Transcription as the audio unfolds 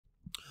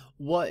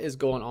What is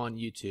going on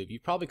YouTube?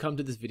 You've probably come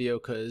to this video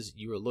because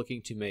you are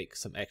looking to make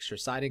some extra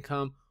side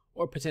income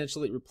or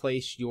potentially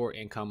replace your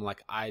income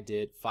like I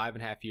did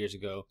 5.5 years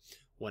ago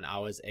when I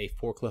was a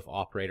forklift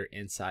operator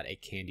inside a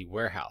candy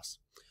warehouse.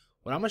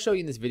 What I'm going to show you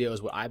in this video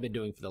is what I've been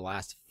doing for the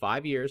last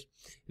 5 years,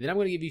 and then I'm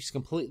going to give you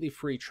some completely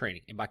free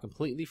training. And by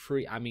completely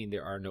free, I mean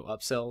there are no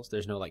upsells,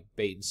 there's no like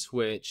bait and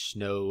switch,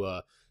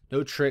 no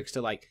tricks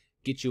to like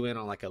get you in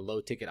on like a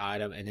low ticket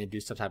item and then do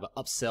some type of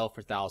upsell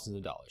for thousands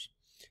of dollars.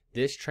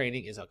 This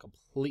training is a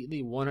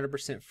completely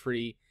 100%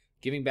 free,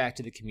 giving back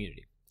to the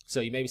community. So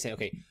you may be saying,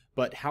 okay,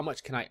 but how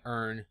much can I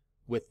earn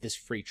with this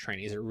free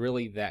training? Is it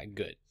really that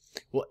good?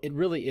 Well, it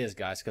really is,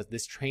 guys, because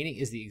this training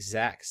is the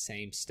exact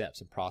same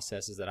steps and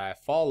processes that I have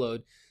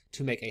followed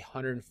to make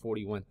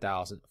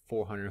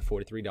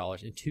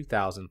 $141,443 in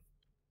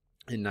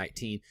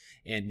 2019.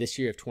 And this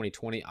year of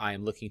 2020, I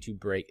am looking to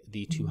break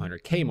the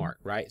 200K mark,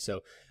 right?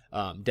 So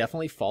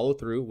definitely follow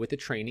through with the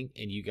training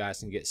and you guys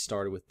can get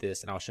started with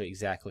this, and I'll show you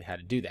exactly how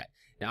to do that.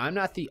 Now, I'm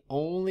not the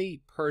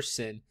only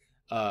person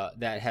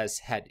that has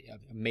had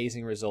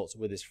amazing results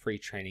with this free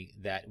training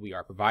that we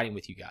are providing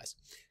with you guys,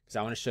 because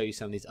I want to show you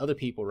some of these other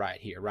people right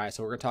here, right?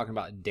 So we're going to talk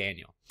about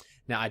Daniel.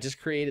 Now, I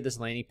just created this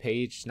landing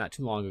page not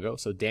too long ago.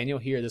 So Daniel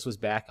here, this was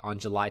back on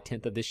July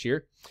 10th of this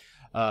year.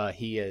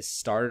 He has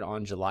started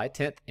on July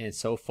 10th, and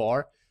so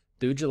far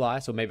through July,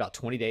 so maybe about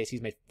 20 days,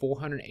 he's made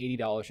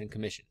 $480 in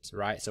commissions,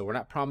 right? So we're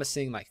not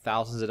promising like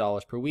thousands of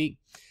dollars per week.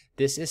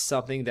 This is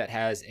something that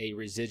has a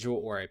residual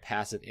or a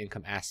passive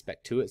income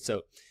aspect to it.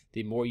 So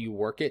the more you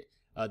work it,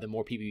 the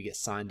more people you get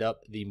signed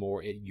up, the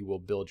more you will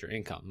build your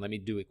income. Let me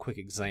do a quick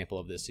example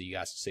of this so you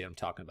guys can see what I'm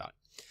talking about.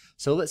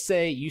 So let's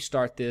say you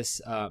start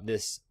this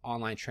this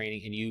online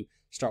training and you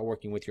start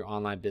working with your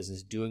online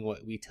business, doing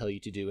what we tell you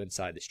to do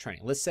inside this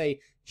training. Let's say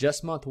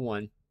just month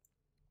one,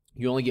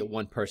 you only get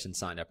one person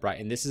signed up, right?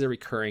 And this is a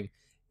recurring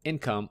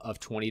income of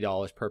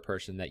 $20 per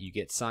person that you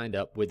get signed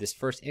up with this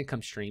first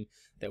income stream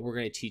that we're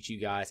going to teach you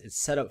guys and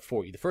set up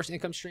for you. The first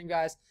income stream,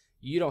 guys,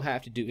 you don't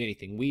have to do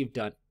anything. We've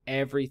done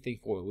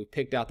everything for you. We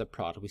picked out the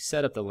product. We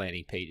set up the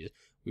landing pages.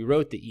 We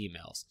wrote the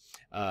emails.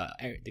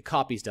 The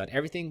copy's done.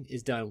 Everything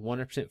is done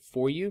 100%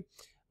 for you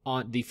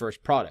on the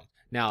first product.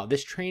 Now,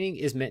 this training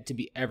is meant to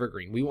be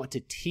evergreen. We want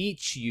to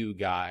teach you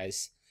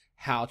guys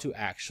how to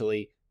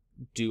actually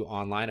do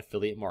online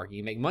affiliate marketing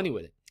and make money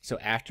with it. So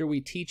after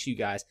we teach you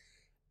guys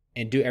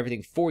and do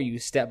everything for you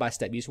step by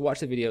step, you just watch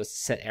the videos,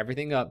 set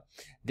everything up.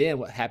 Then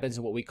what happens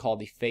in what we call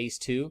the phase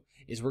 2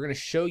 is we're going to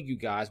show you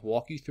guys,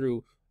 walk you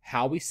through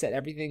how we set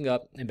everything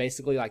up, and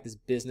basically like this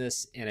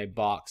business in a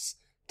box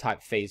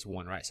type phase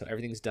 1, right? So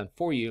everything's done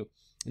for you.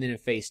 And then in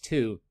phase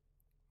 2,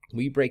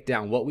 we break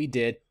down what we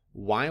did,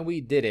 why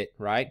we did it,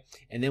 right?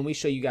 And then we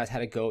show you guys how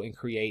to go and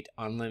create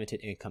unlimited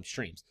income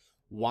streams.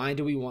 Why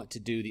do we want to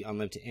do the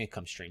unlimited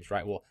income streams,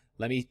 right? Well,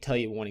 let me tell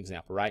you one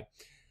example, right?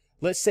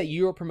 Let's say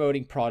you're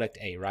promoting product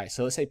A, right?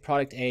 So let's say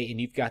product A,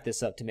 and you've got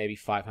this up to maybe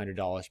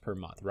 $500 per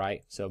month,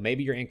 right? So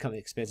maybe your income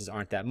expenses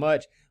aren't that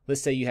much.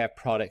 Let's say you have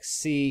product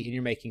C and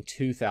you're making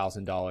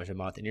 $2,000 a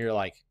month, and you're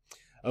like,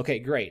 okay,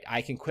 great,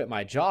 I can quit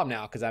my job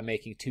now because I'm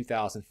making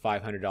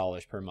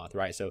 $2,500 per month,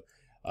 right? So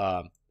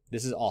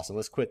this is awesome.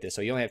 Let's quit this.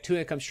 So you only have 2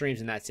 income streams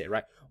and that's it,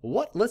 right?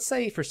 Let's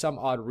say for some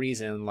odd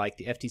reason, like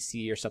the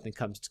FTC or something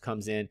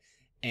comes in,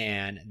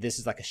 and this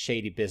is like a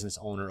shady business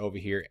owner over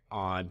here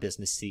on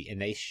business C, and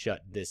they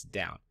shut this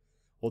down.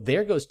 Well,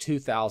 there goes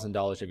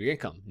 $2,000 of your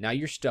income. Now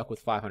you're stuck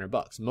with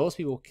 $500. Most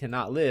people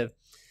cannot live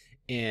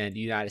in the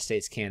United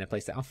States, Canada,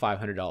 place down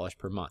 $500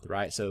 per month,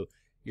 right? So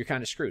you're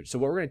kind of screwed. So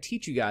what we're going to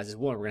teach you guys is,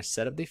 one, we're going to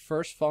set up the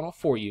first funnel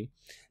for you.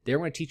 Then we're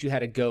going to teach you how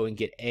to go and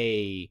get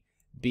A,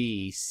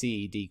 B,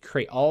 C, D,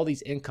 create all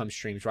these income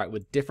streams, right,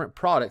 with different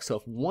products. So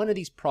if one of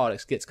these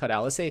products gets cut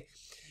out, let's say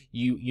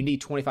you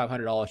need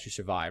 $2,500 to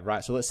survive,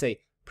 right? So let's say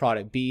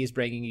product B is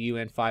bringing you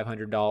in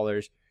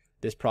 $500.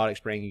 This product's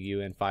bringing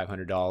you in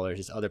 $500.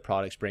 This other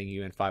product's bringing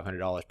you in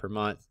 $500 per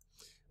month.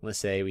 Let's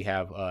say we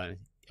have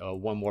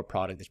one more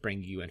product that's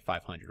bringing you in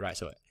 $500, right?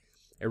 So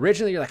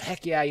originally you're like,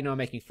 heck yeah, you know, I'm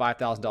making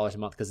 $5,000 a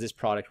month because this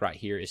product right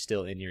here is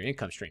still in your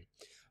income stream.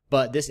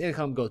 But this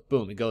income goes,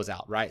 boom, it goes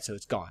out, right? So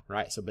it's gone,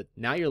 right? So, but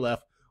now you're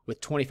left with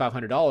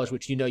 $2,500,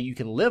 which you know you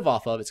can live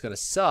off of. It's going to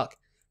suck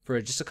for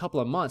just a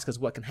couple of months, because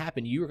what can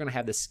happen, you are going to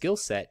have the skill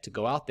set to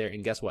go out there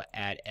and guess what?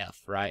 Add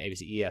F, right? A, B,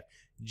 C, E, F,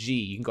 G.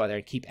 You can go out there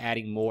and keep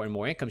adding more and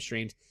more income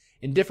streams,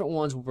 and different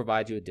ones will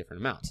provide you with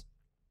different amounts.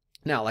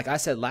 Now, like I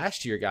said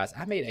last year, guys,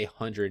 I made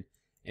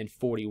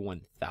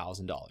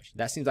 $141,000.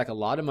 That seems like a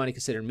lot of money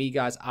considering me,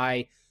 guys.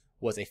 I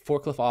was a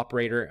forklift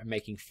operator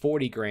making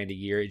 40 grand a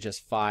year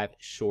just 5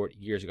 short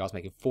years ago. I was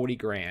making 40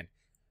 grand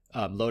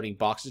loading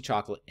boxes of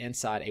chocolate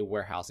inside a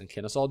warehouse in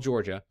Kennesaw,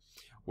 Georgia,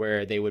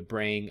 where they would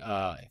bring,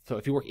 so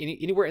if you work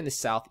anywhere in the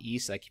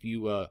Southeast, like if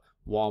you,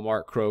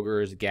 Walmart,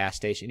 Kroger's, gas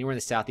station, anywhere in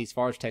the Southeast, as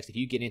far as Texas, if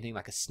you get anything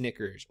like a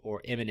Snickers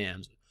or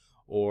M&M's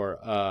or,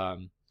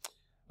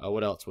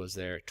 what else was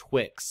there?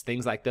 Twix,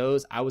 things like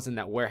those. I was in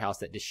that warehouse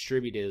that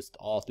distributed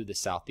all through the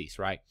Southeast,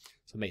 right?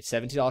 So I made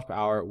 $17 per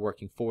hour,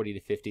 working 40 to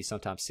 50,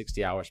 sometimes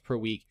 60 hours per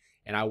week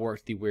and I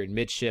worked the weird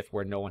mid shift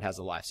where no one has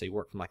a life. So you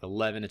work from like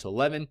 11 until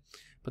 11,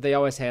 but they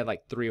always had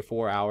like 3 or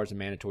 4 hours of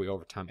mandatory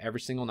overtime every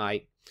single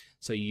night.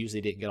 So you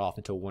usually didn't get off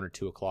until 1 or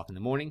 2 o'clock in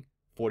the morning,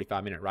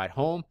 45-minute ride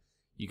home.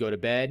 You go to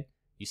bed,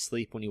 you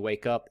sleep. When you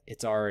wake up,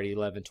 it's already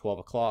 11, 12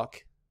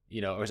 o'clock,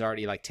 or it's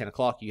already like 10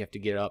 o'clock. You have to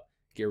get up,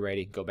 get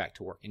ready, go back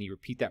to work. And you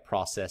repeat that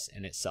process,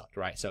 and it sucked,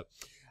 right? So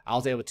I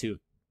was able to,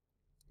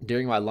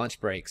 during my lunch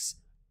breaks,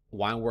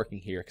 while I'm working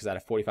here, because I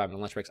had a 45-minute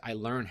lunch breaks, I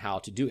learned how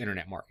to do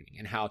internet marketing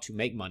and how to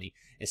make money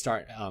and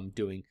start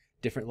doing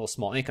different little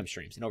small income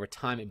streams. And over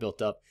time, it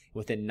built up.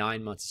 Within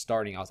 9 months of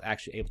starting, I was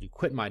actually able to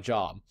quit my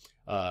job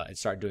and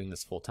start doing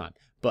this full time.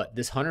 But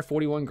this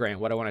 141 grand,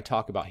 what I want to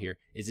talk about here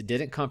is it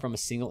didn't come from a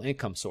single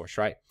income source,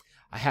 right?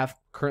 I have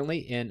currently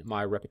in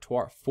my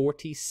repertoire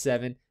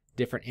 47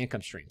 different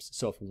income streams.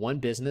 So if one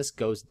business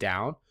goes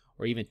down,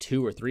 or even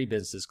 2 or 3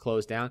 businesses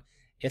close down,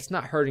 it's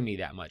not hurting me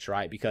that much,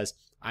 right? Because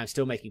I'm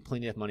still making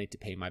plenty of money to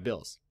pay my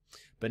bills.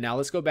 But now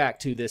let's go back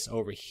to this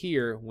over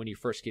here when you're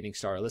first getting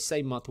started. Let's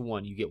say month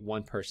 1, you get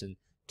 1 person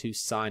to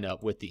sign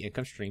up with the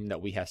income stream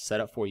that we have set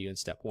up for you in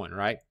step 1,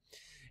 right?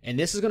 And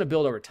this is going to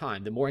build over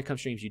time. The more income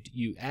streams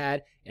you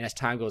add, and as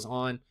time goes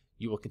on,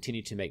 you will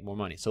continue to make more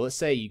money. So let's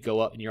say you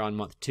go up and you're on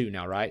month 2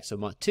 now, right? So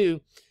month 2,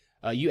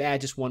 you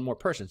add just 1 more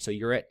person. So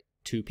you're at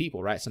 2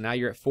 people, right? So now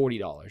you're at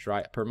 $40,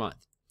 right, per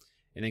month.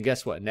 And then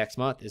guess what? Next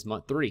month is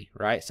month 3,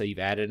 right? So you've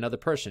added another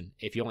person.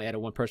 If you only added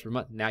 1 person per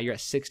month, now you're at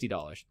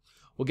 $60.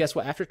 Well, guess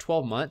what? After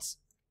 12 months,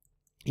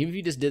 even if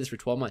you just did this for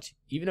 12 months,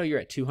 even though you're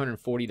at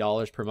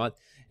 $240 per month,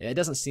 it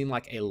doesn't seem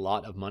like a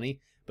lot of money,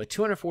 but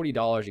 $240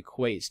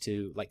 equates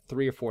to like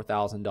 $3,000 or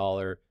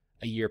 $4,000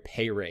 a year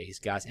pay raise,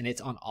 guys, and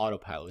it's on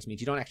autopilot. This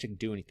means you don't actually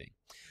do anything.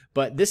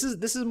 But this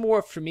is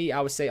more for me, I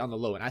would say, on the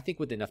low end. I think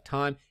with enough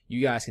time,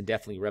 you guys can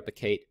definitely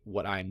replicate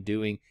what I'm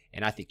doing,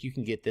 and I think you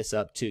can get this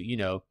up to,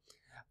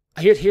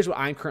 here's what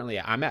I'm currently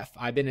at.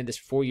 I've been in this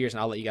for 4 years,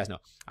 and I'll let you guys know.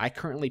 I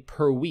currently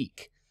per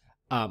week,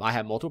 I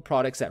have multiple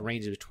products that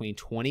range between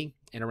 $20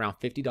 and around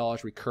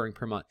 $50 recurring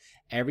per month.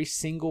 Every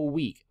single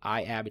week,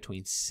 I add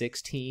between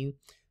 16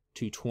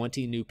 to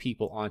 20 new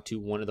people onto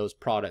one of those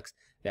products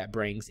that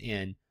brings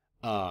in,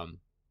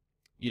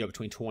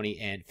 between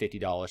 $20 and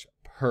 $50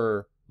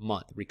 per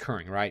month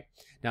recurring, right?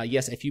 Now,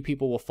 yes, a few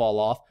people will fall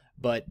off,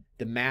 but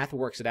the math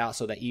works it out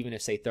so that even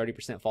if, say,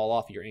 30% fall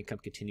off, your income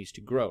continues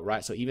to grow,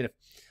 right? So even if,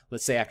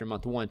 let's say after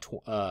month 1,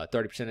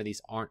 30% of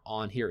these aren't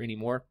on here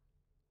anymore,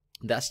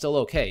 that's still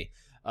okay.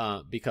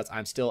 Because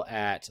I'm still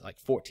at like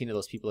 14 of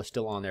those people are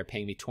still on there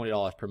paying me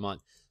 $20 per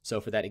month.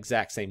 So for that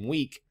exact same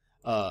week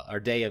or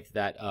day of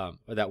that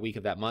or that week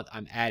of that month,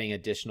 I'm adding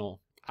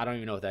additional, I don't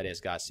even know what that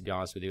is, guys, to be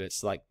honest with you.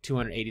 It's like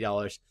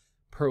 $280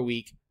 per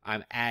week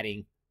I'm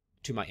adding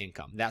to my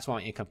income. That's why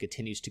my income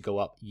continues to go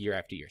up year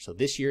after year. So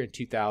this year in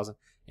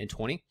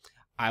 2020,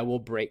 I will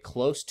break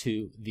close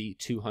to the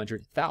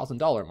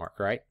 $200,000 mark,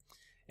 right?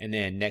 And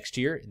then next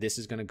year, this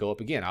is going to go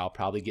up again. I'll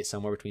probably get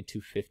somewhere between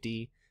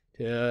 250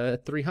 to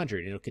 300,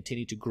 and it'll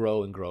continue to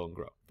grow and grow and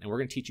grow. And we're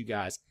going to teach you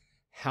guys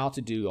how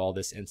to do all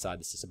this inside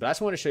the system. But I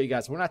just want to show you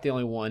guys, we're not the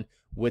only one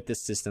with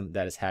this system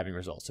that is having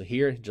results. So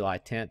here, July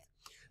 10th,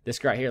 this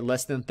guy right here,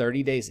 less than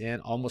 30 days in,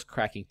 almost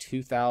cracking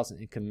 2,000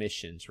 in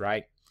commissions,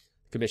 right?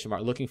 Commission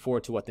mark. Looking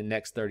forward to what the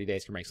next 30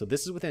 days can bring. So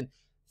this is within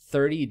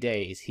 30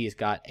 days. He has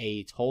got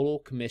a total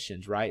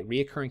commissions, right?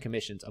 Reoccurring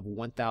commissions of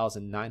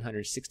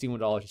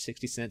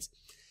 $1,961.60.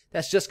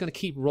 That's just going to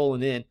keep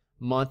rolling in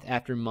month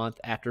after month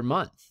after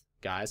month.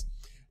 Guys,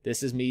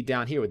 this is me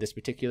down here with this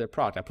particular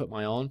product. I put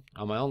my own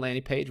on my own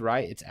landing page,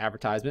 right? It's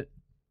advertisement.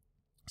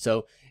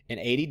 So in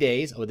 80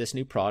 days with this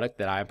new product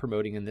that I'm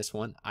promoting in this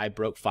one, I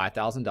broke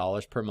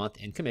 $5,000 per month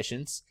in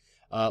commissions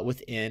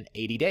within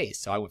 80 days.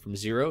 So I went from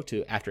 0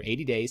 to, after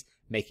 80 days,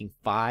 making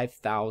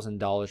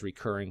 $5,000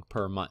 recurring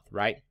per month,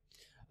 right?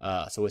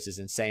 So this is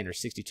insane, or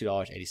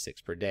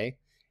 $62.86 per day.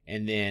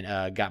 And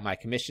then got my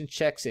commission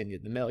checks in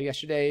the mail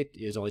yesterday.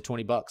 It was only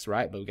 20 bucks,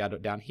 right? But we got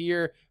it down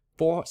here.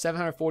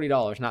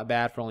 $740, not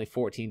bad for only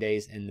 14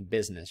 days in the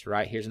business,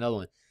 right? Here's another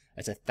one.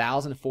 That's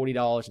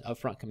 $1,040 in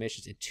upfront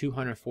commissions and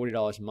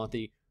 $240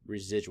 monthly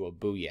residual.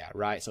 Booyah,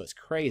 right? So it's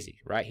crazy,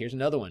 right? Here's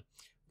another one.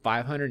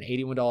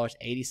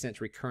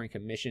 $581.80 recurring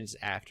commissions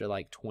after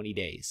like 20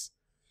 days.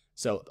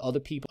 So other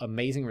people,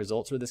 amazing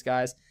results with this,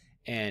 guys.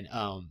 And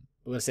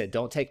like I said,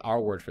 don't take our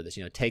word for this.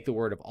 Take the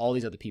word of all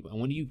these other people. And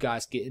when you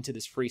guys get into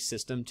this free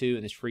system too,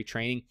 and this free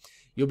training,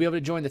 you'll be able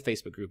to join the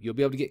Facebook group. You'll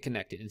be able to get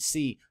connected and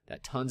see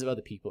that tons of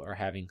other people are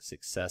having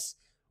success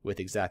with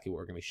exactly what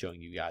we're going to be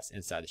showing you guys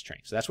inside this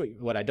training. So that's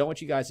what I don't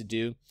want you guys to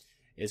do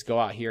is go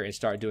out here and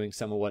start doing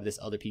some of what this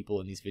other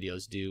people in these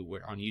videos do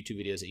on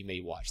YouTube videos that you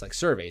may watch, like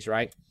surveys,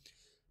 right?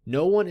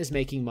 No one is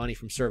making money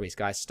from surveys,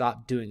 guys.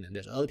 Stop doing them.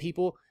 There's other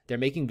people, they're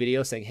making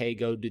videos saying, hey,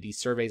 go do these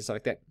surveys and stuff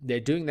like that. They're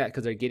doing that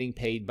because they're getting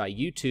paid by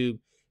YouTube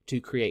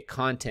to create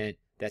content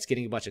that's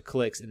getting a bunch of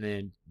clicks, and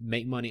then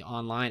make money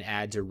online.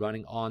 Ads are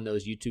running on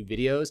those YouTube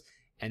videos,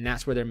 and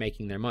that's where they're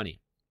making their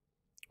money.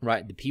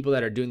 right? The people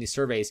that are doing these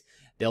surveys,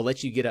 they'll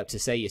let you get up to,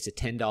 say it's a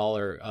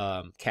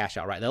 $10 cash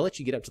out, right? They'll let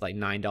you get up to like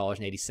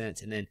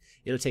 $9.80, and then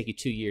it'll take you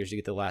 2 years to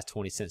get the last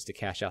 20 cents to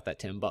cash out that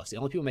 $10. The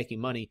only people making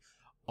money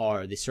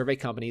are the survey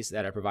companies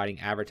that are providing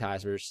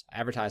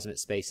advertisement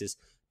spaces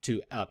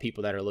to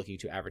people that are looking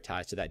to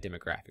advertise to that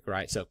demographic,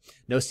 right? So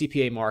no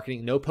CPA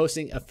marketing, no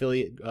posting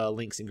affiliate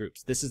links in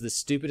groups. This is the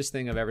stupidest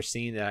thing I've ever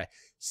seen that I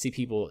see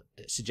people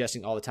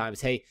suggesting all the time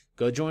is, hey,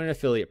 go join an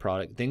affiliate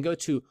product, then go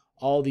to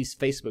all these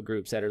Facebook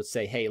groups that are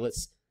say, hey,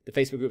 the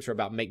Facebook groups are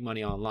about make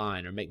money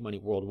online or make money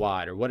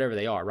worldwide or whatever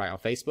they are, right, on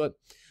Facebook.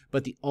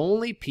 But the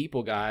only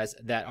people, guys,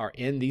 that are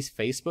in these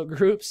Facebook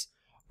groups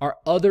are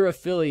other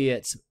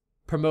affiliates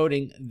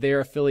promoting their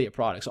affiliate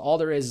products. So all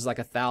there is like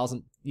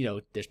 1,000,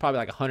 there's probably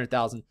like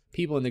 100,000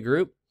 people in the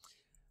group,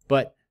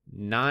 but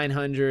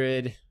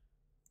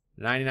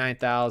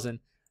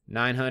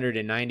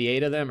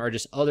 999,998 of them are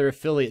just other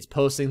affiliates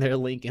posting their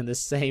link in the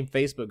same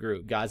Facebook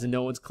group, guys, and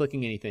no one's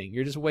clicking anything.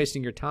 You're just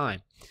wasting your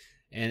time,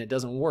 and it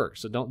doesn't work.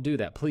 So don't do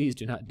that. Please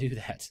do not do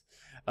that.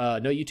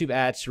 No YouTube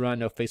ads to run,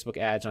 no Facebook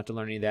ads, not to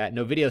learn any of that,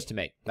 no videos to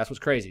make. That's what's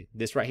crazy.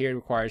 This right here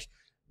requires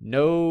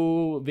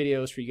no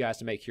videos for you guys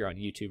to make here on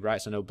YouTube,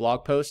 right? So no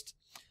blog posts,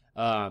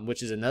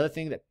 which is another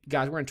thing that,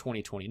 guys, we're in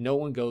 2020. No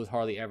one goes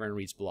hardly ever and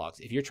reads blogs.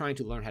 If you're trying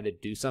to learn how to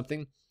do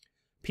something,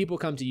 people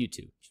come to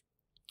YouTube.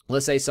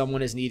 Let's say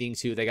someone is needing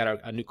to, they got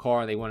a new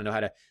car and they want to know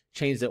how to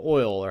change the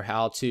oil or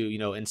how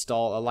to,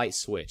 install a light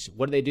switch.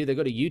 What do? They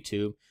go to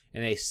YouTube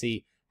and they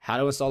see how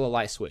to install a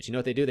light switch. You know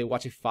what they do? They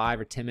watch a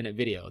 5 or 10 minute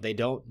video.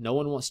 No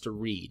one wants to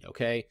read,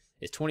 okay?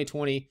 It's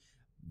 2020.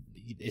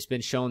 It's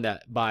been shown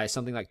that by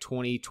something like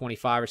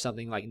 2025 or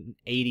something like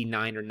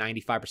 89 or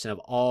 95% of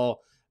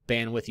all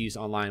bandwidth used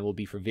online will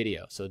be for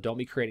video. So don't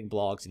be creating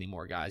blogs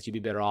anymore, guys. You'd be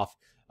better off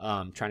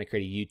trying to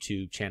create a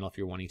YouTube channel if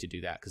you're wanting to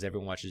do that, because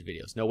everyone watches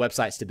videos. No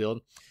websites to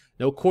build.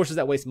 No courses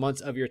that waste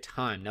months of your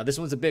time. Now, this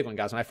one's a big one,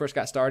 guys. When I first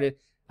got started,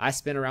 I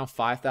spent around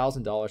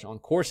 $5,000 on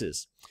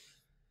courses.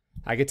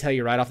 I could tell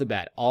you right off the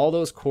bat, all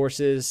those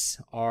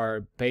courses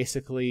are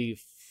basically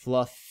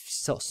fluff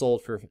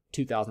sold for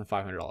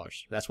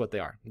 $2,500. That's what they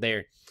are.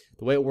 The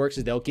way it works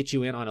is they'll get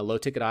you in on a low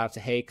ticket item,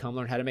 say, hey, come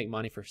learn how to make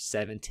money for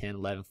 $7, $10,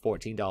 $11,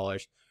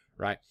 $14,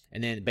 right?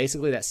 And then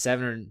basically that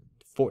 $7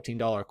 or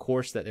 $14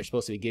 course that they're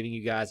supposed to be giving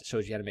you guys that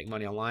shows you how to make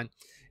money online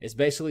is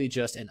basically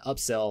just an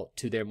upsell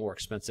to their more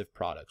expensive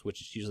product,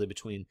 which is usually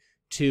between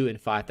 $2,000 and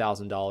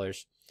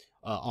 $5,000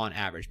 on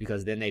average,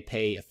 because then they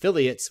pay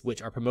affiliates,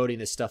 which are promoting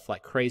this stuff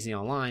like crazy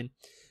online,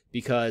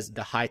 because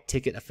the high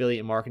ticket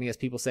affiliate marketing, as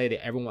people say,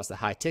 that everyone wants the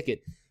high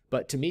ticket.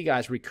 But to me,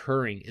 guys,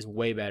 recurring is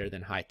way better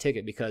than high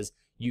ticket, because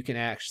you can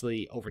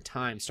actually over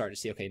time start to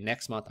see, okay,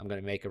 next month I'm going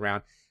to make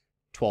around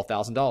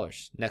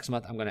 $12,000. Next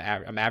month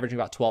I'm averaging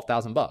about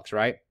 $12,000,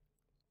 right?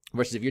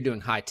 Versus if you're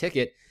doing high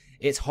ticket,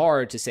 it's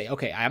hard to say,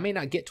 okay, I may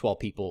not get 12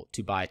 people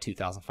to buy a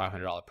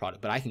 $2,500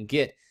 product, but I can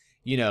get,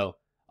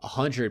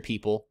 100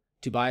 people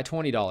to buy a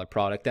 $20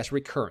 product that's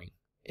recurring.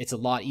 It's a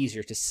lot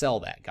easier to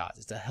sell that, guys.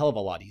 It's a hell of a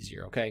lot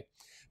easier, okay?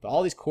 But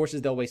all these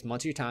courses, they'll waste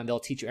months of your time.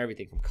 They'll teach you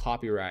everything from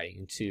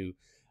copywriting to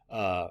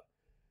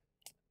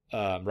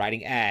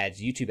writing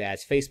ads, YouTube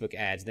ads, Facebook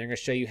ads. They're going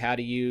to show you how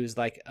to use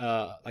like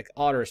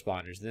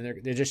autoresponders. Then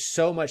there's just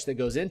so much that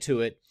goes into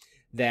it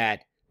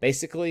that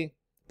basically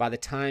by the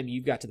time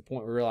you got to the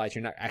point where you realize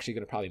you're not actually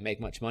going to probably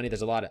make much money,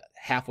 there's a lot of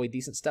halfway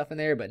decent stuff in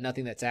there, but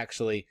nothing that's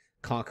actually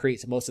concrete.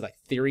 It's mostly like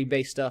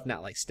theory-based stuff,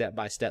 not like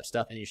step-by-step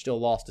stuff, and you're still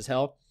lost as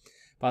hell.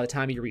 By the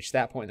time you reach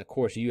that point in the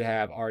course, you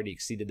have already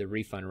exceeded the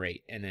refund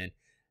rate, and then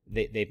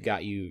they've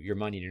got your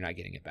money and you're not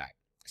getting it back.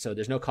 So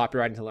there's no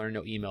copywriting to learn,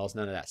 no emails,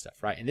 none of that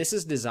stuff, right? And this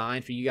is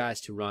designed for you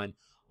guys to run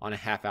on a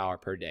half hour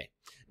per day.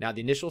 Now,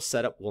 the initial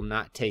setup will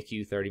not take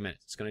you 30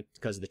 minutes. It's going to,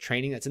 because of the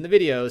training that's in the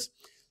videos,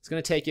 it's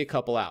going to take you a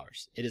couple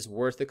hours. It is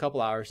worth a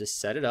couple hours to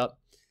set it up.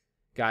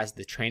 Guys,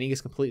 the training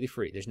is completely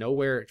free. There's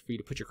nowhere for you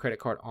to put your credit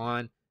card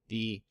on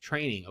the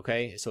training,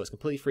 okay? So it's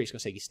completely free. It's going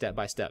to take you step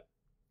by step.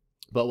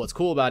 But what's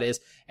cool about it is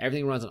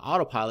everything runs on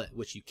autopilot,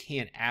 which you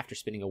can after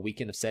spending a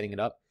weekend of setting it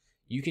up.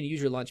 You can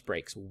use your lunch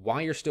breaks while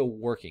you're still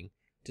working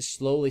to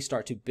slowly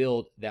start to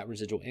build that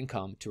residual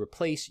income to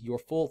replace your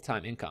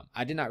full-time income.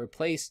 I did not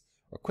replace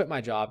or quit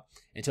my job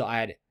until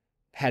I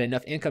had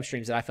enough income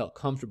streams that I felt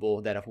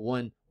comfortable that if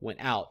one went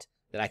out,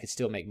 that I could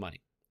still make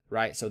money,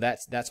 right? So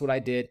that's what I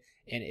did.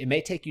 And it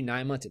may take you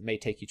 9 months. It may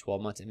take you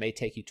 12 months. It may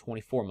take you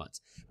 24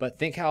 months. But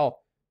think how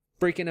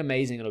freaking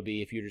amazing it'll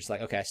be if you're just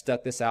like, okay, I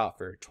stuck this out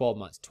for 12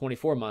 months,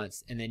 24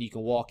 months, and then you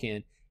can walk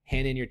in,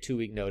 hand in your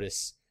 2-week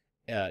notice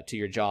to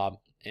your job,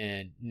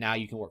 and now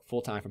you can work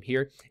full-time from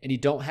here. And you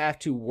don't have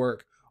to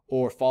work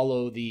or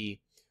follow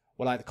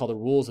what I like to call the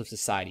rules of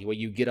society, where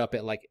you get up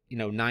at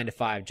 9 to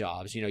 5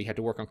 jobs. You have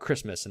to work on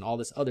Christmas and all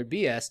this other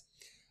BS.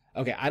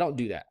 Okay, I don't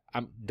do that.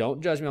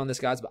 Don't judge me on this,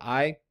 guys, but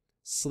I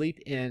sleep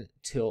in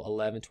till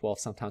 11, 12,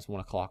 sometimes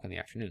 1 o'clock in the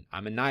afternoon.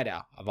 I'm a night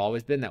owl. I've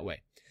always been that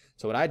way.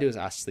 So what I do is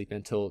I sleep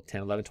until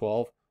 10, 11,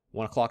 12,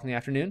 1 o'clock in the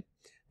afternoon.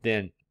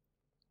 Then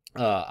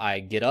I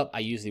get up. I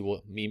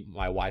usually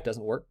my wife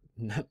doesn't work.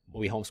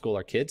 we homeschool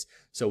our kids.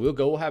 So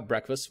we'll have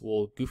breakfast.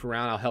 We'll goof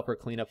around. I'll help her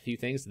clean up a few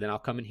things. Then I'll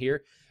come in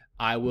here.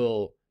 I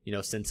will,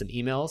 send some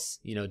emails,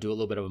 do a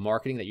little bit of a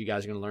marketing that you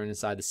guys are going to learn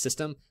inside the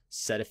system,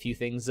 set a few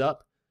things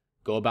up,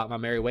 go about my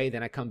merry way.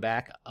 Then I come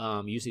back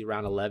usually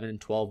around 11,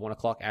 12, 1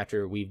 o'clock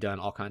after we've done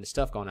all kinds of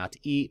stuff, gone out to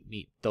eat,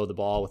 throw the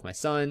ball with my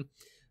son,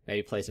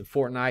 maybe play some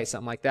Fortnite,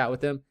 something like that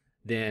with him.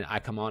 Then I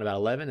come on about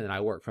 11, and then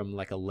I work from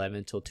like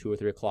 11 till 2 or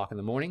 3 o'clock in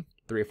the morning,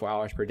 3 or 4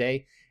 hours per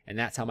day. And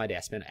that's how my day. I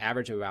spend an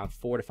average of around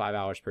 4 to 5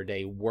 hours per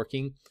day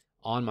working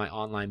on my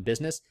online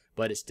business,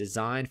 but it's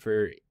designed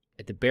for,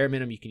 at the bare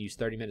minimum, you can use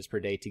 30 minutes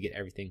per day to get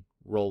everything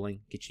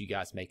rolling, get you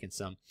guys making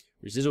some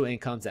residual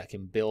incomes that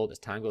can build as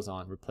time goes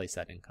on, replace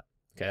that income.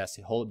 Okay, that's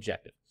the whole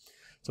objective.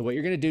 So what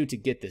you're going to do to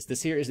get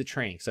this here is the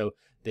training. So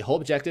the whole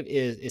objective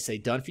is it's a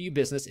done for you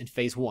business in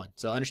phase 1.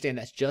 So understand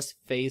that's just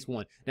phase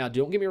 1. Now,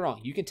 don't get me wrong.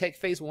 You can take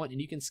phase 1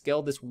 and you can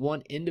scale this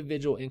one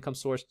individual income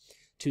source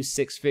to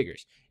 6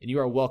 figures, and you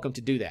are welcome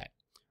to do that,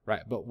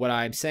 right? But what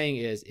I'm saying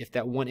is if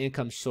that one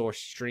income source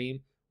stream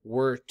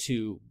were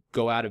to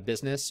go out of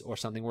business or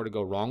something were to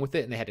go wrong with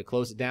it and they had to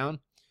close it down,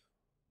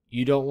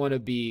 you don't want to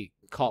be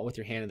caught with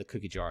your hand in the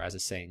cookie jar, as the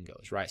saying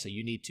goes, right? So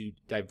you need to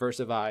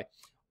diversify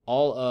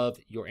all of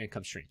your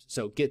income streams.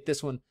 So get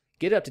this one,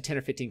 get it up to 10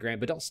 or 15 grand,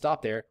 but don't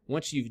stop there.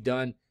 Once you've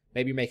done,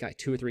 maybe you're making like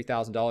 $2,000 or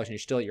 $3,000 and you're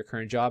still at your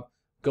current job,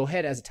 go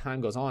ahead as the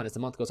time goes on, as the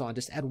month goes on,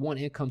 just add one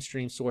income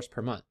stream source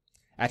per month.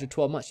 After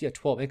 12 months, you have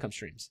 12 income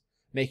streams,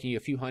 making you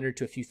a few hundred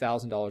to a few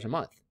 $1,000s a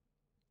month.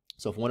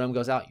 So if one of them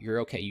goes out, you're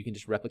okay. You can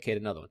just replicate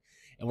another one.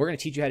 And we're going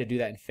to teach you how to do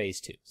that in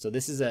phase 2. So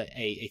this is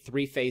a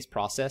 3-phase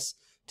process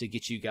to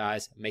get you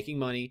guys making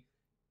money,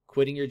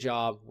 quitting your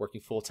job,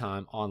 working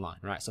full-time online,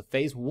 right? So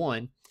phase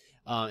 1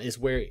 is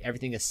where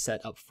everything is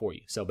set up for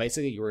you. So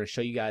basically, we're going to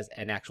show you guys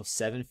an actual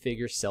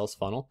 7-figure sales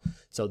funnel.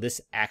 So this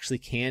actually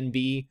can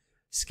be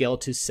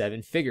scaled to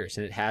 7 figures,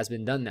 and it has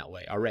been done that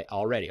way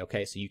already.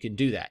 Okay, so you can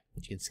do that.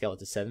 You can scale it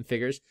to 7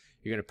 figures.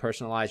 You're going to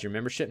personalize your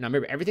membership. Now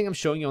remember, everything I'm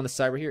showing you on the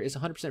site right here is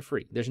 100%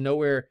 free. There's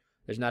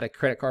not a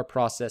credit card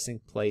processing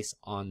place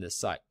on this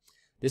site.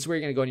 This is where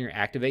you're going to go and you're going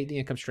to activate the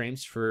income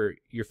streams for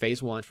your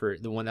phase 1, for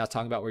the one that I was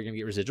talking about, where you're going to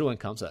get residual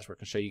income. So that's where I'm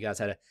going to show you guys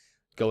how to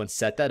go and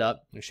set that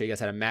up. I'm going to show you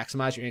guys how to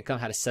maximize your income,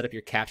 how to set up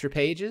your capture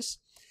pages,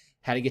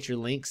 how to get your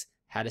links,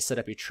 how to set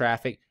up your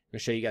traffic. I'm going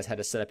to show you guys how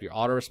to set up your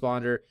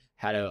autoresponder,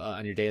 how to,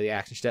 on your daily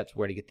action steps,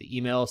 where to get the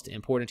emails to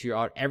import into your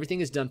auto. Everything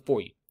is done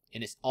for you.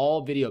 And it's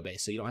all video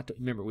based. So you don't have to,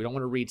 remember, we don't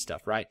want to read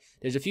stuff, right?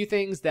 There's a few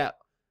things that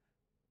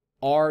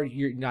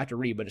you're not to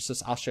read, but it's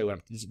just, I'll show you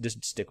what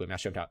just stick with me. I'll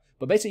show you how.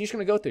 But basically, you're just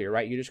going to go through it,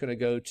 right? You're just going to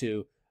go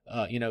to,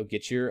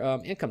 get your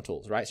income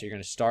tools, right? So you're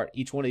going to start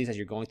each one of these as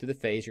you're going through the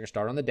phase. You're going to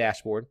start on the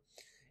dashboard.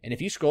 And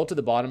if you scroll to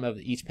the bottom of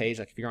each page,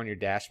 like if you're on your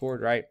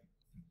dashboard, right?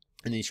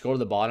 And then you scroll to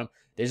the bottom,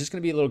 there's just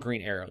going to be a little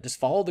green arrow. Just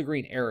follow the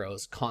green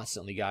arrows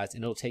constantly, guys,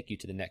 and it'll take you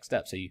to the next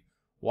step. So you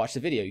watch the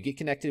video, you get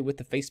connected with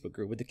the Facebook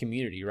group, with the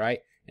community, right?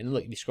 And then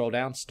look, you scroll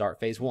down, start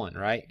phase 1,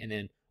 right? And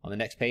then on the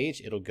next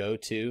page, it'll go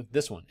to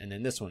this one, and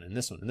then this one, and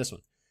this one, and this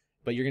one.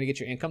 But you're going to get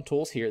your income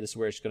tools here. This is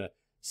where it's going to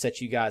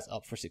set you guys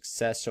up for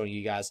success, showing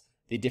you guys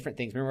the different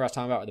things. Remember what I was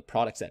talking about, the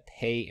products that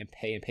pay and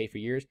pay and pay for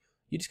years?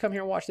 You just come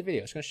here and watch the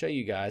video. It's going to show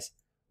you guys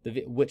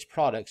which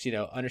products,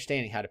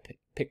 understanding how to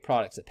pick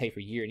products that pay for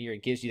year and year.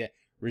 It gives you that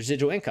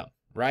residual income,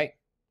 right?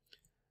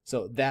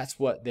 So that's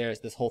what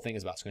this whole thing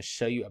is about. It's going to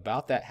show you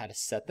about that, how to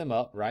set them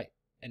up, right?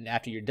 And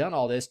after you're done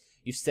all this,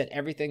 you've set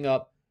everything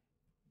up.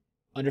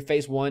 Under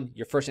phase 1,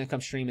 your first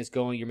income stream is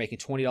going. You're making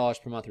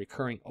 $20 per month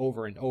recurring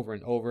over and over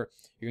and over.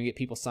 You're going to get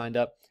people signed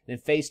up. Then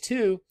phase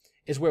 2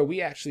 is where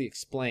we actually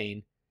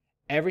explain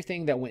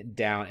everything that went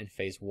down in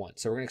phase 1.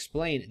 So we're going to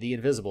explain the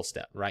invisible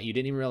step, right? You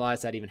didn't even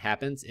realize that even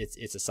happens.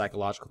 It's a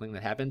psychological thing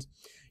that happens.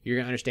 You're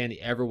going to understand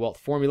the EverWealth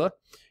formula.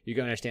 You're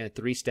going to understand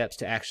the 3 steps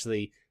to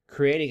actually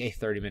creating a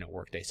 30-minute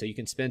workday so you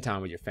can spend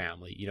time with your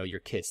family, your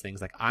kids,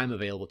 things like I'm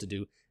available to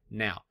do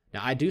now.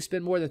 Now, I do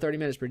spend more than 30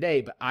 minutes per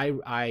day, but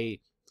I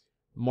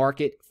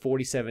market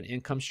 47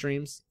 income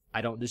streams.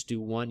 I don't just do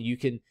one. You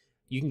can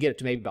get up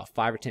to maybe about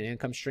 5 or 10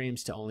 income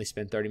streams to only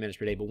spend 30 minutes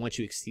per day. But once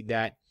you exceed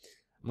that,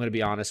 I'm going to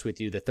be honest with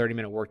you, the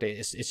 30-minute workday,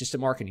 it's just a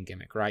marketing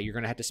gimmick, right? You're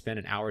going to have to spend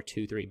an hour,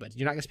 2, 3, but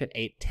you're not going to spend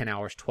 8, 10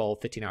 hours,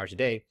 12, 15 hours a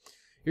day.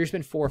 You're going to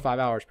spend 4 or 5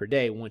 hours per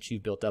day once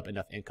you've built up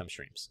enough income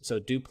streams. So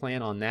do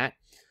plan on that.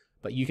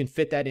 But you can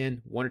fit that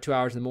in 1 or 2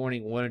 hours in the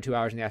morning, 1 or 2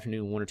 hours in the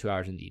afternoon, 1 or 2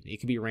 hours in the evening. It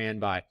can be ran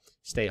by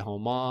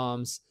stay-at-home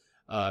moms,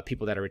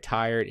 people that are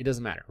retired. It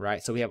doesn't matter,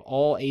 right? So we have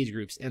all age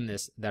groups in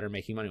this that are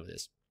making money with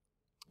this.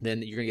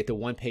 Then you're going to get the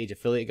 1-page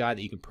affiliate guide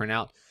that you can print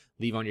out,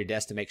 leave on your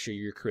desk to make sure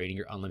you're creating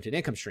your unlimited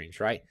income streams,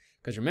 right?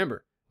 Because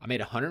remember, I made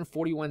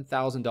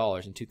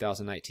 $141,000 in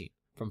 2019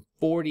 from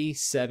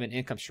 47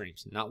 income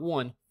streams, not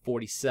 1,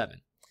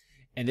 47.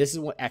 And this is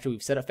what, after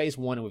we've set up phase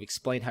 1 and we've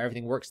explained how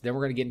everything works, then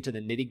we're going to get into the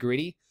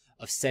nitty-gritty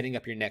of setting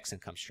up your next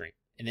income stream.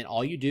 And then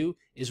all you do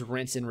is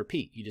rinse and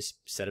repeat. You just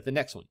set up the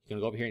next one. You're going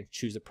to go over here and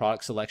choose the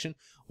product selection.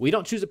 We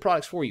don't choose the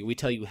products for you. We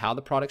tell you how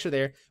the products are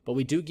there, but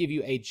we do give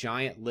you a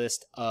giant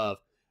list of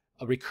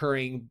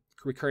recurring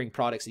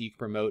products that you can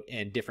promote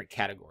in different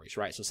categories,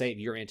 right? So say if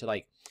you're into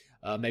like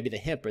maybe the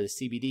hemp or the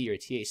CBD or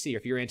THC. Or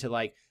if you're into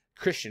like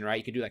Christian, right,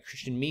 you can do like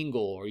Christian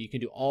mingle, or you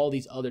can do all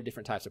these other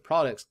different types of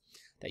products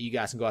that you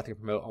guys can go out there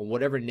and promote on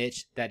whatever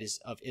niche that is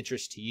of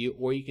interest to you,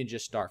 or you can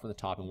just start from the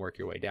top and work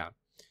your way down.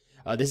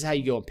 This is how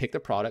you go and pick the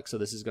product. So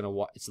this is going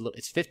to,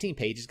 it's 15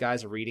 pages,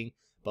 guys, of reading,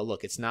 but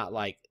look, it's not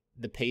like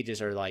the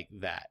pages are like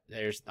that.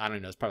 There's, I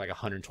don't know, it's probably like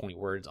 120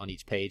 words on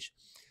each page.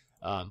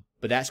 But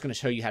that's going to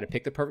show you how to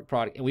pick the perfect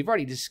product. And we've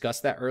already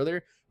discussed that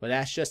earlier, but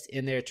that's just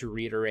in there to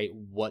reiterate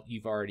what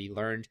you've already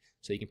learned.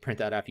 So you can print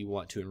that out if you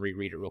want to and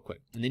reread it real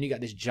quick. And then you got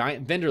this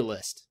giant vendor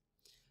list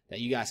that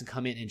you guys can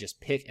come in and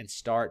just pick and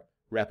start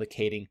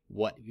replicating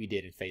what we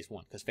did in phase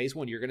 1. Because phase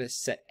 1, you're going to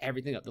set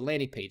everything up. The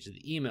landing pages,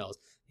 the emails,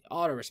 the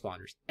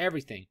autoresponders,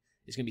 everything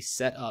is going to be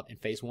set up in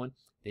phase 1.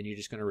 Then you're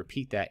just going to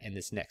repeat that in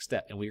this next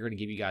step. And we're going to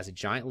give you guys a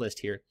giant list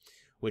here,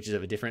 which is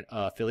of a different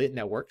affiliate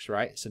networks,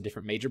 right? Some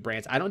different major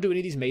brands. I don't do any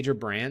of these major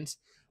brands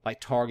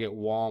like Target,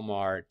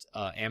 Walmart,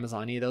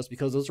 Amazon, any of those,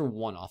 because those are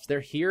one-offs. They're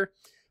here,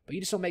 but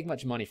you just don't make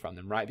much money from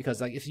them, right? Because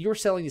like if you're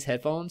selling these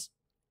headphones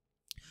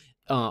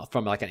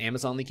from like an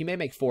Amazon link, you may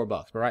make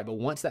 $4, right? But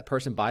once that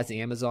person buys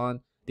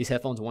these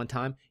headphones one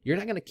time, you're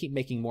not going to keep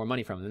making more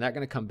money from them. They're not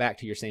going to come back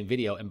to your same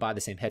video and buy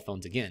the same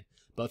headphones again.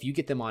 But if you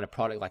get them on a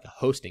product like a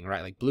hosting,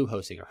 right, like Blue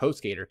Hosting or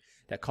HostGator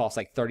that costs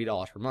like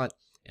 $30 per month,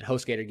 and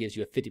HostGator gives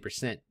you a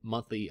 50%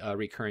 monthly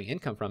recurring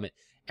income from it,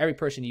 every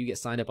person you get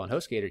signed up on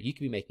HostGator, you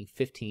could be making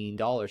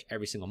 $15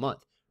 every single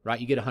month, right?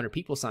 You get 100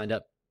 people signed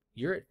up,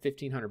 you're at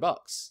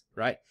 $1,500,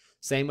 right?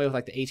 Same way with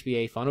like the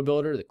HBA funnel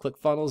builder, the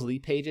ClickFunnels,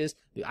 lead pages.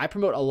 I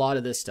promote a lot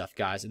of this stuff,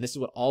 guys, and this is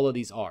what all of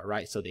these are,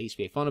 right? So the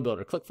HBA funnel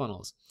builder,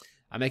 ClickFunnels,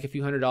 I make a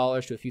few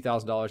 $100s to a few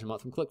 $1,000s a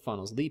month from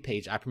ClickFunnels. Lead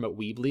page, I promote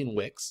Weebly and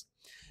Wix.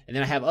 And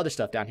then I have other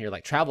stuff down here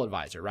like Travel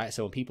Advisor, right?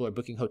 So when people are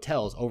booking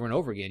hotels over and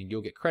over again,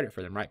 you'll get credit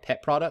for them, right?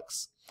 Pet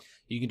products.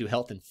 You can do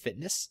health and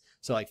fitness.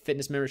 So like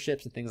fitness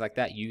memberships and things like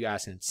that, you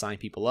guys can sign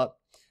people up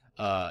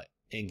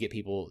and get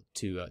people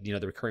to,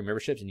 the recurring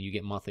memberships, and you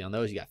get monthly on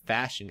those. You got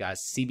fashion,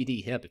 guys,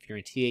 CBD, hemp, if you're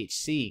in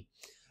THC,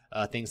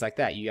 things like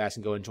that. You guys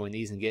can go and join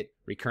these and get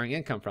recurring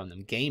income from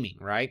them. Gaming,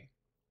 right?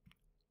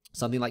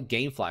 Something like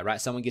Gamefly,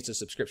 right? Someone gets a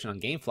subscription on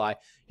Gamefly,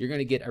 you're going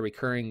to get a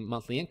recurring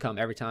monthly income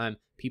every time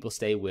people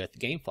stay with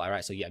Gamefly,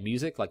 right? So you got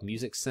music, like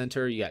Music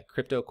Center, you got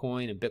crypto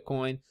coin and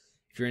Bitcoin.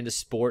 If you're into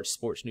sports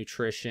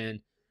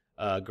nutrition,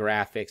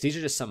 graphics, these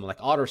are just some like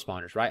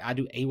autoresponders, right? I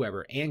do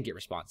Aweber and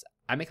GetResponse.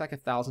 I make like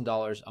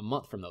 $1,000 a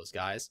month from those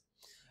guys.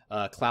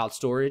 Cloud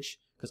storage,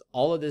 because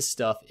all of this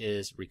stuff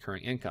is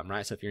recurring income,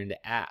 right? So if you're into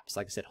apps,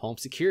 like I said, home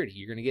security,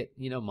 you're going to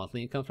get,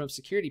 monthly income from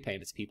security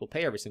payments. People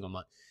pay every single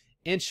month.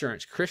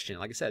 Insurance, Christian,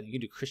 like I said, you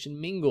can do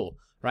Christian mingle,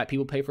 right?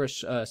 People pay for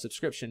a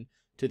subscription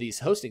to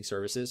these hosting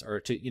services, or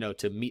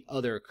to meet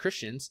other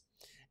Christians,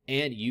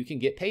 and you can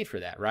get paid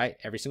for that, right?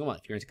 Every single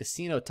month. If you're into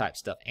casino type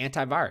stuff,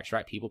 antivirus,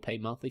 right? People pay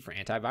monthly for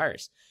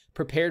antivirus.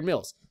 Prepared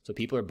meals. So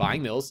people are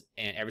buying meals,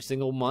 and every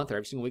single month or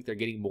every single week they're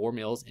getting more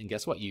meals, and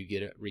guess what? You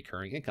get a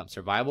recurring income.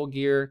 Survival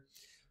gear,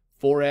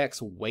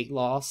 Forex, weight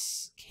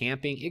loss,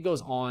 camping, it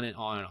goes on and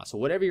on and on. So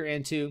whatever you're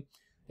into,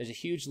 there's a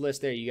huge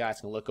list there you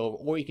guys can look over,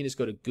 or you can just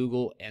go to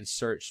Google and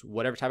search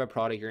whatever type of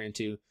product you're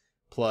into,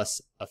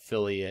 plus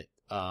affiliate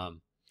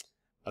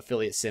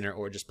center,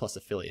 or just plus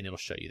affiliate, and it'll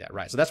show you that,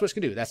 right? So that's what it's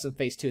gonna do. That's in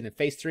phase 2. And then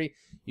phase 3,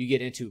 you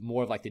get into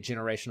more of like the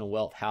generational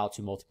wealth, how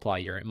to multiply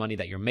your money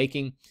that you're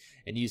making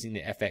and using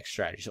the FX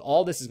strategy. So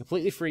all this is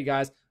completely free,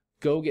 guys.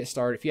 Go get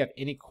started. If you have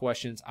any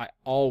questions, I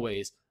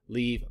always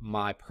leave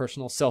my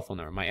personal cell phone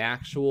number. My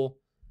actual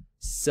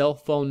cell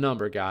phone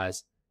number,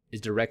 guys, is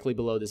directly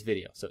below this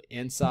video. So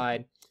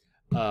inside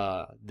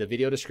the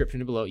video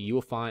description below, you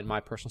will find my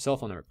personal cell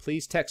phone number.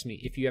 Please text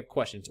me if you have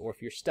questions or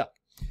if you're stuck.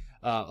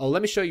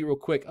 Let me show you real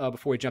quick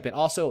before we jump in.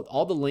 Also,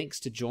 all the links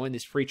to join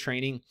this free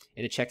training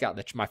and to check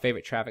out my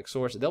favorite traffic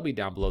source, they'll be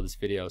down below this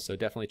video, so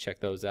definitely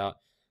check those out.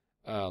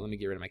 Let me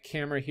get rid of my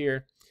camera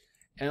here,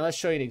 and let's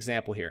show you an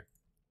example here.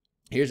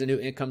 Here's a new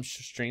income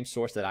stream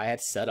source that I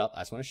had set up.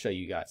 I just want to show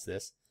you guys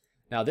this.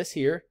 Now, this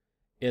here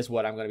is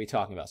what I'm going to be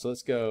talking about. So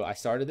let's go. I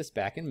started this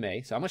back in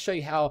May, so I'm going to show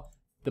you how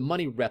the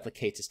money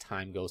replicates as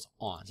time goes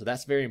on. So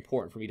that's very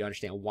important for me to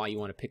understand why you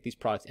want to pick these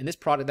products. And this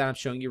product that I'm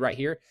showing you right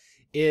here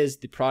is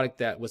the product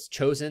that was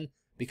chosen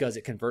because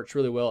it converts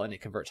really well and it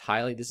converts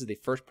highly. This is the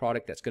first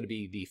product that's going to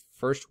be the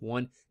first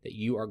one that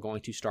you are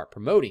going to start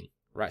promoting,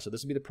 right? So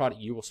this will be the product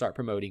you will start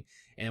promoting,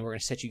 and we're going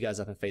to set you guys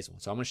up in phase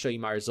 1. So I'm going to show you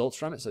my results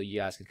from it so you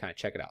guys can kind of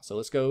check it out. So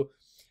let's go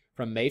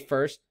from May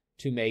 1st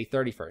to May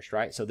 31st,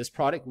 right? So this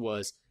product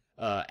was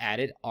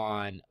added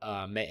on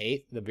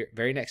May 8th. The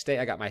very next day,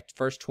 I got my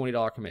first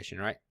 $20 commission,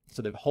 right?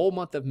 So the whole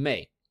month of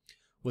May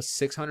was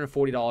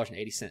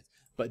 $640.80.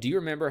 But do you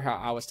remember how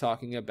I was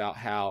talking about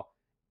how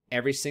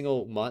every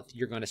single month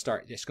it's going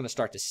to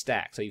start to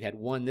stack? So you had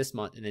 1 this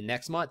month, and then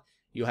next month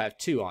you'll have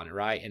 2 on it,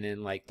 right? And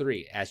then like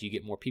 3 as you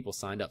get more people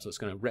signed up. So it's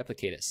going to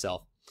replicate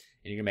itself,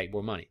 and you're going to make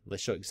more money.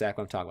 Let's show you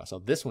exactly what I'm talking about. So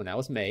this one, that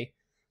was May.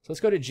 So let's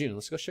go to June.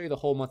 Let's go show you the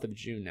whole month of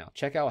June now.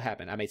 Check out what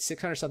happened. I made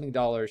 $600 something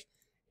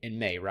in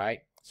May, right?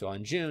 So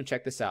on June,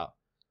 check this out,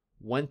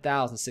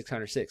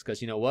 $1,606.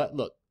 Because you know what?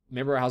 Look,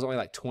 remember I was only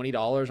like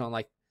 $20 on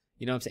like,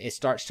 You know what I'm saying? It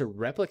starts to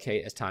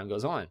replicate as time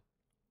goes on.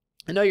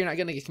 I know you're not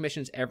going to get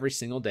commissions every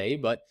single day,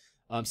 but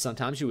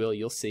sometimes you will.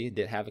 You'll see it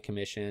did have a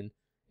commission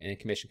and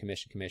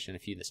commission, a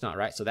few that's not,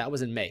 right? So that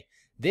was in May.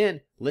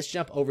 Then let's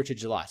jump over to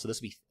July. So this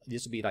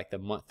will be like the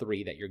month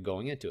 3 that you're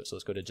going into it. So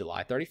let's go to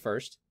July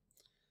 31st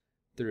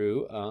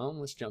through,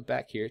 let's jump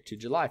back here to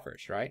July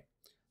 1st, right?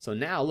 So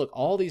now look,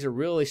 all these are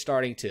really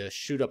starting to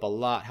shoot up a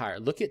lot higher.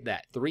 Look at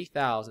that,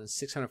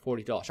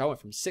 $3,640. I went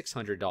from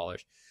 $600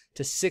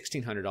 to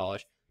 $1,600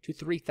 to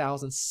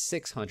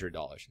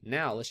 $3,600.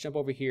 Now let's jump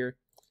over here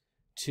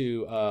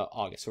to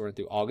August. So we're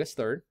through August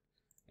 3rd,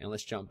 and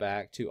let's jump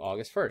back to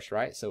August 1st,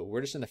 right? So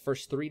we're just in the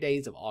first 3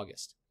 days of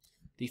August.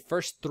 The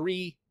first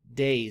 3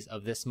 days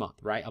of this month,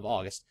 right, of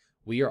August,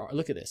 we are,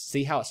 look at this.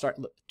 See how it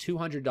started? Look,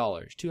 $200,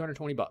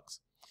 $220 bucks,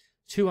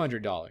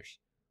 $200,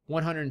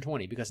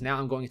 $120, because now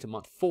I'm going into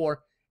month 4,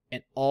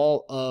 and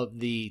all of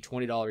the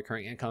 $20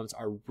 recurring incomes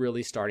are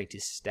really starting to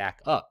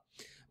stack up.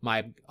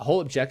 My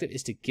whole objective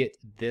is to get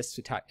this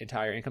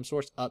entire income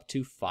source up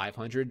to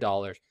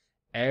 $500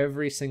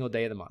 every single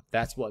day of the month.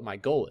 That's what my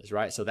goal is,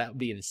 right? So that would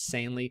be an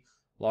insanely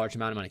large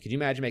amount of money. Could you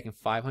imagine making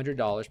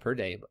 $500 per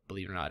day? But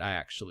believe it or not, I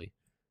actually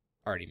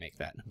already make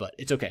that, but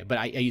it's okay. But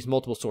I use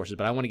multiple sources,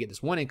 but I want to get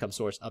this one income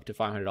source up to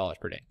 $500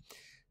 per day.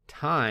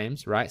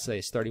 Times, right? So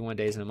it's 31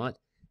 days in a month.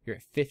 You're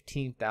at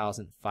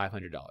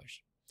 $15,500,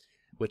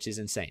 which is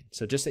insane.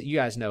 So just that you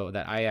guys know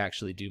that I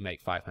actually do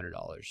make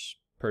 $500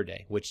 per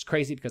day, which is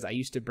crazy because I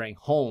used to bring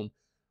home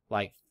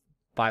like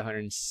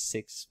 $500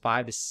 to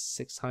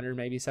 $600,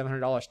 maybe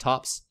 $700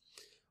 tops,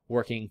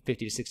 working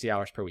 50 to 60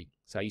 hours per week.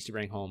 So I used to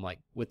bring home, like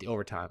with the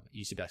overtime, it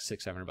used to be like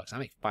 $600-700. I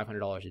make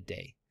 $500 a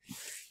day.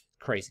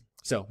 Crazy.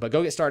 So, but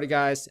go get started,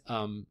 guys.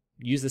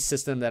 Use the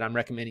system that I'm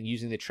recommending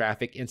using, the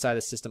traffic inside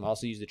the system.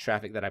 Also use the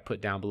traffic that I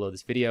put down below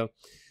this video.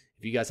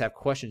 If you guys have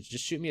questions,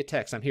 just shoot me a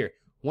text. I'm here.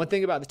 One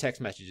thing about the text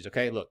messages,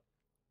 okay? Look,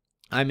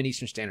 I'm in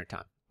Eastern Standard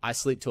Time. I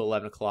sleep till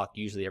 11 o'clock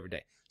usually every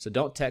day. So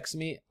don't text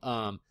me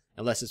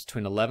unless it's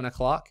between 11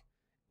 o'clock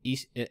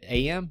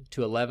a.m.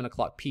 to 11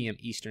 o'clock p.m.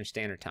 Eastern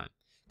Standard Time.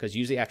 Because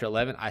usually after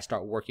 11, I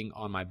start working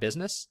on my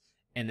business,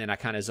 and then I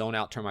kind of zone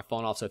out, turn my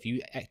phone off. So if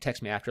you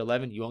text me after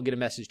 11, you won't get a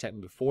message. Text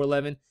me before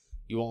 11,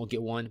 you won't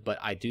get one, but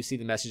I do see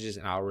the messages,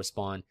 and I'll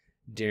respond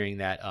during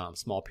that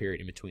small period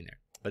in between there.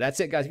 But that's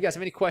it, guys. If you guys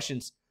have any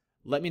questions,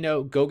 let me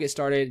know. Go get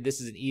started.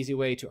 This is an easy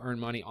way to earn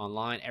money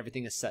online.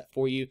 Everything is set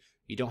for you.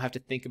 You don't have to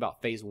think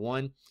about phase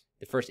 1,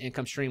 the first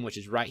income stream, which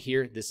is right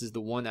here. This is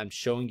the one I'm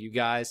showing you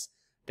guys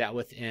that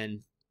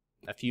within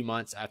a few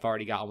months, I've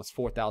already got almost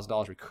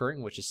 $4,000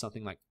 recurring, which is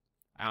something like,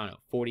 I don't know,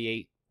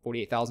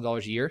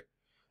 $48,000 a year,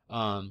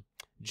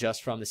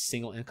 just from the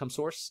single income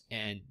source.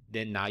 And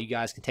then now you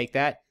guys can take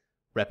that,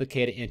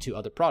 replicate it into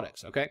other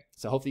products. Okay.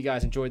 So hopefully you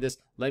guys enjoyed this.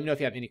 Let me know if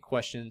you have any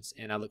questions,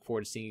 and I look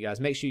forward to seeing you guys.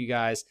 Make sure you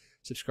guys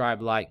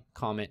subscribe, like,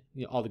 comment,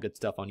 all the good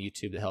stuff on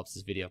YouTube that helps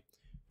this video.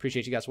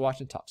 Appreciate you guys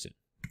watching. Talk soon.